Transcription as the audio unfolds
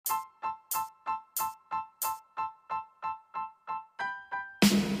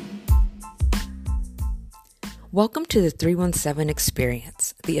Welcome to the 317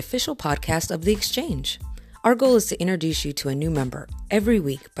 Experience, the official podcast of The Exchange. Our goal is to introduce you to a new member every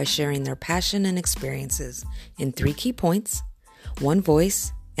week by sharing their passion and experiences in 3 key points, 1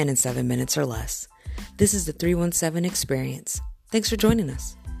 voice, and in 7 minutes or less. This is the 317 Experience. Thanks for joining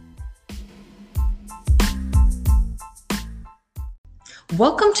us.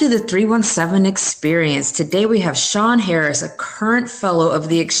 Welcome to the 317 Experience. Today we have Shon Harris, a current fellow of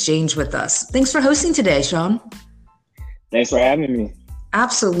The Exchange with us. Thanks for hosting today, Shon. Thanks for having me.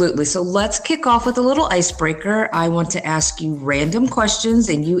 Absolutely. So let's kick off with a little icebreaker. I want to ask you random questions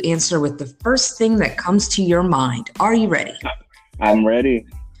and you answer with the first thing that comes to your mind. Are you ready? I'm ready.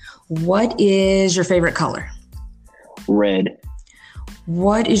 What is your favorite color? Red.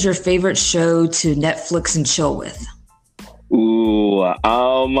 What is your favorite show to Netflix and chill with?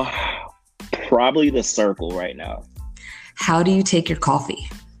 Probably The Circle right now. How do you take your coffee?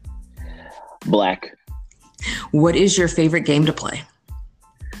 Black. What is your favorite game to play?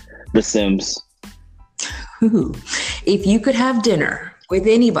 The Sims. Ooh. If you could have dinner with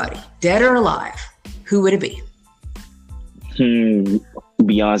anybody, dead or alive, who would it be?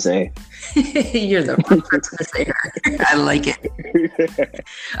 Beyonce. You're the first person to say her. I like it.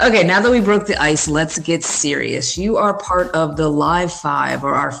 Okay, now that we broke the ice, let's get serious. You are part of the Live 5,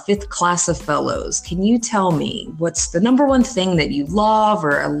 or our 5th class of fellows. Can you tell me what's the number one thing that you love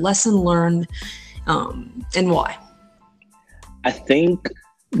or a lesson learned, and why? I think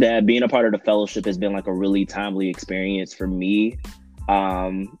that being a part of the fellowship has been like a really timely experience for me,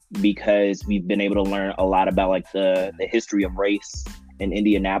 because we've been able to learn a lot about like the history of race in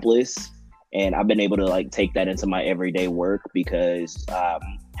Indianapolis. And I've been able to like take that into my everyday work because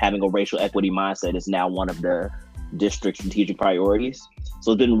having a racial equity mindset is now one of the district strategic priorities.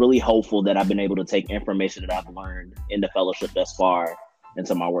 So it's been really helpful that I've been able to take information that I've learned in the fellowship thus far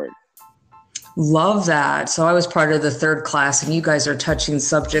into my work. Love that. So I was part of the 3rd class and you guys are touching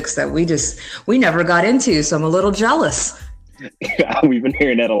subjects that we never got into. So I'm a little jealous. We've been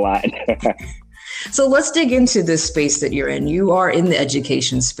hearing that a lot. So let's dig into this space that you're in. You are in the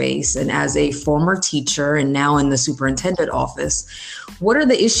education space, and as a former teacher and now in the superintendent office, what are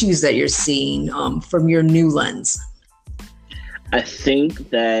the issues that you're seeing from your new lens? I think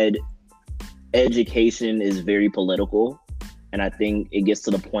that education is very political, and I think it gets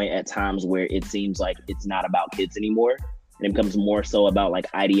to the point at times where it seems like it's not about kids anymore, and it becomes more so about like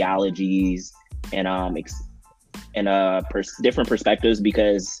ideologies and different perspectives,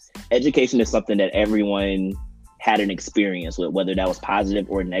 because education is something that everyone had an experience with, whether that was positive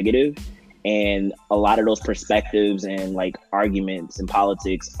or negative. And a lot of those perspectives and like arguments in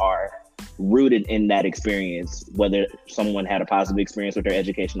politics are rooted in that experience, whether someone had a positive experience with their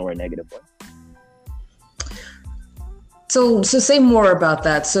education or a negative one. So say more about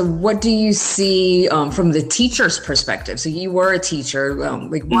that. So what do you see from the teacher's perspective? So you were a teacher,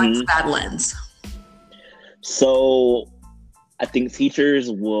 what's that lens? So I think teachers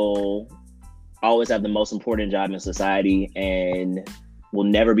will always have the most important job in society and will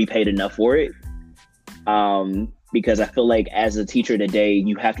never be paid enough for it. Because I feel like as a teacher today,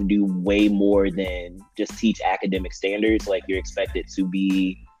 you have to do way more than just teach academic standards. Like you're expected to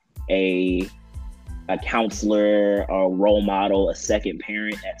be a counselor, a role model, a second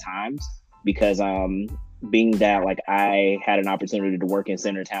parent at times. Because being that like I had an opportunity to work in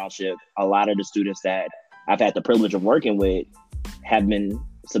Center Township, a lot of the students that I've had the privilege of working with have been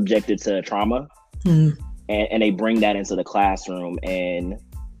subjected to trauma, and they bring that into the classroom. And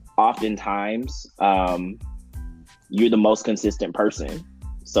oftentimes you're the most consistent person.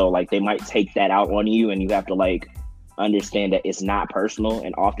 So like they might take that out on you and you have to like understand that it's not personal.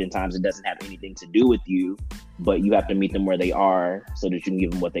 And oftentimes it doesn't have anything to do with you, but you have to meet them where they are so that you can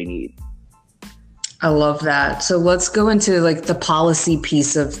give them what they need. I love that. So let's go into like the policy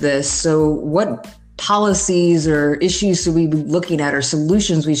piece of this. So what policies or issues should we be looking at, or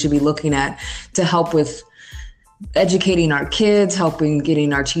solutions we should be looking at to help with educating our kids, helping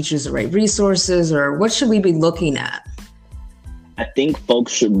getting our teachers the right resources, or what should we be looking at? I think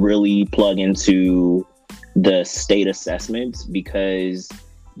folks should really plug into the state assessments because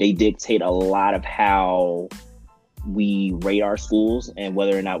they dictate a lot of how we rate our schools and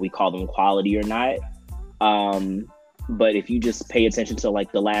whether or not we call them quality or not. But if you just pay attention to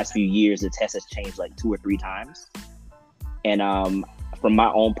like the last few years, the test has changed like 2 or 3 times. And from my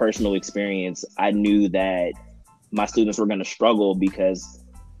own personal experience, I knew that my students were going to struggle because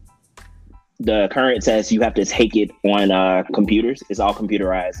the current test, you have to take it on computers. It's all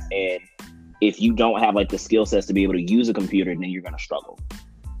computerized. And if you don't have like the skill sets to be able to use a computer, then you're going to struggle.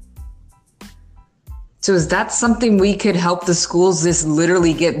 So is that something we could help the schools just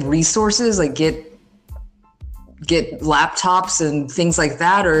literally get resources, like get get laptops and things like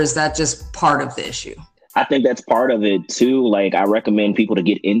that, or is that just part of the issue? I think that's part of it too. Like, I recommend people to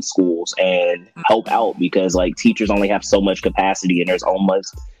get in schools and help out, because like teachers only have so much capacity, and there's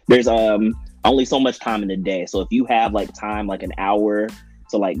only so much time in the day. So if you have like time, like an hour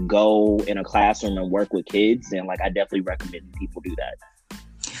to like go in a classroom and work with kids, then like I definitely recommend people do that.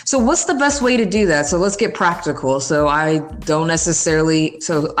 So what's the best way to do that? So let's get practical. So I don't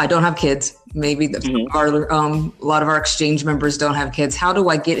have kids. Maybe a lot of our exchange members don't have kids. How do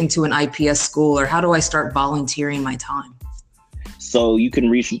I get into an IPS school, or how do I start volunteering my time? So you can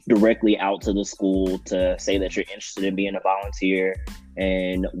reach directly out to the school to say that you're interested in being a volunteer.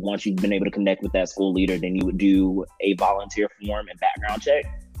 And once you've been able to connect with that school leader, then you would do a volunteer form and background check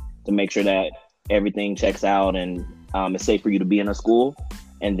to make sure that everything checks out and it's safe for you to be in a school.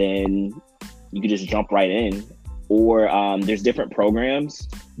 And then you can just jump right in. Or there's different programs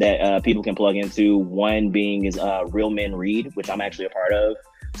that people can plug into. One being is Real Men Read, which I'm actually a part of.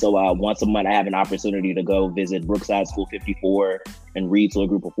 So once a month, I have an opportunity to go visit Brookside School 54 and read to a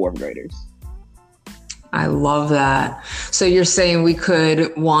group of fourth graders. I love that. So you're saying we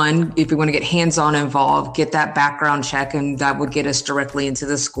could, one, if we want to get hands-on involved, get that background check, and that would get us directly into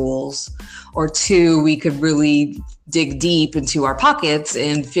the schools. Or two, we could really dig deep into our pockets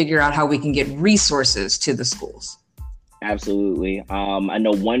and figure out how we can get resources to the schools. Absolutely. I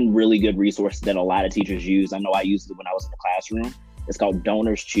know one really good resource that a lot of teachers use. I know I used it when I was in the classroom. It's called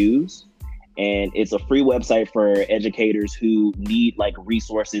Donors Choose. And it's a free website for educators who need like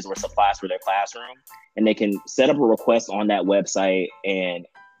resources or supplies for their classroom. And they can set up a request on that website and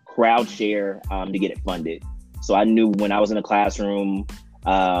crowd share to get it funded. So I knew when I was in a classroom,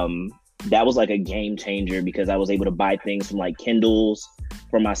 that was like a game changer, because I was able to buy things from like Kindles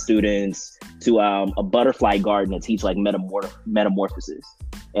for my students to a butterfly garden to teach like metamorphosis.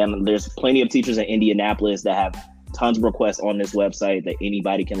 And there's plenty of teachers in Indianapolis that have tons of requests on this website that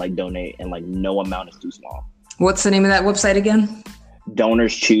anybody can like donate, and like no amount is too small. What's the name of that website again?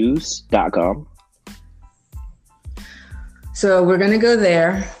 DonorsChoose.com. So we're going to go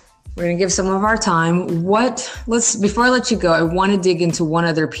there. We're going to give some of our time. Before I let you go, I want to dig into one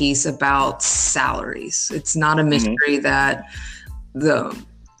other piece about salaries. It's not a mystery that the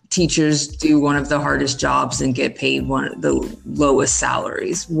teachers do one of the hardest jobs and get paid one of the lowest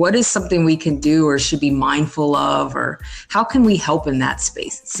salaries. What is something we can do or should be mindful of, or how can we help in that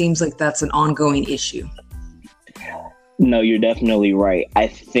space? It seems like that's an ongoing issue. No, you're definitely right. I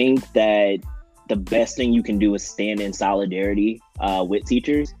think that the best thing you can do is stand in solidarity with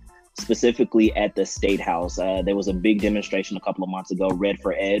teachers, specifically at the State House. There was a big demonstration a couple of months ago, Red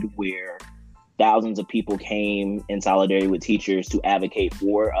for Ed, where thousands of people came in solidarity with teachers to advocate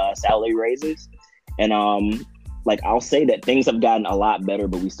for salary raises. And I'll say that things have gotten a lot better,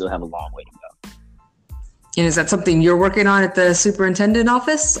 but we still have a long way to go. And is that something you're working on at the superintendent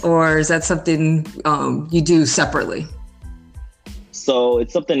office, or is that something you do separately? So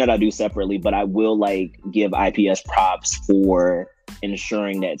it's something that I do separately, but I will give IPS props for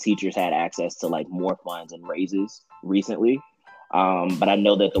ensuring that teachers had access to more funds and raises recently. But I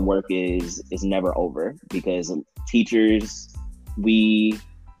know that the work is never over, because teachers, we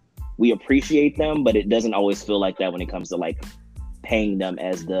appreciate them, but it doesn't always feel like that when it comes to paying them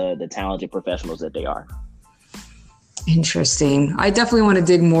as the talented professionals that they are. Interesting. I definitely want to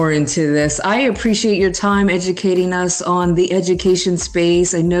dig more into this. I appreciate your time educating us on the education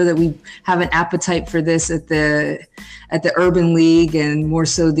space. I know that we have an appetite for this at the Urban League, and more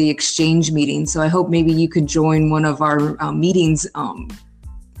so the exchange meeting. So I hope maybe you could join one of our meetings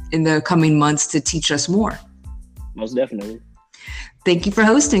in the coming months to teach us more. Most definitely. Thank you for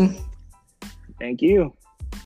hosting. Thank you.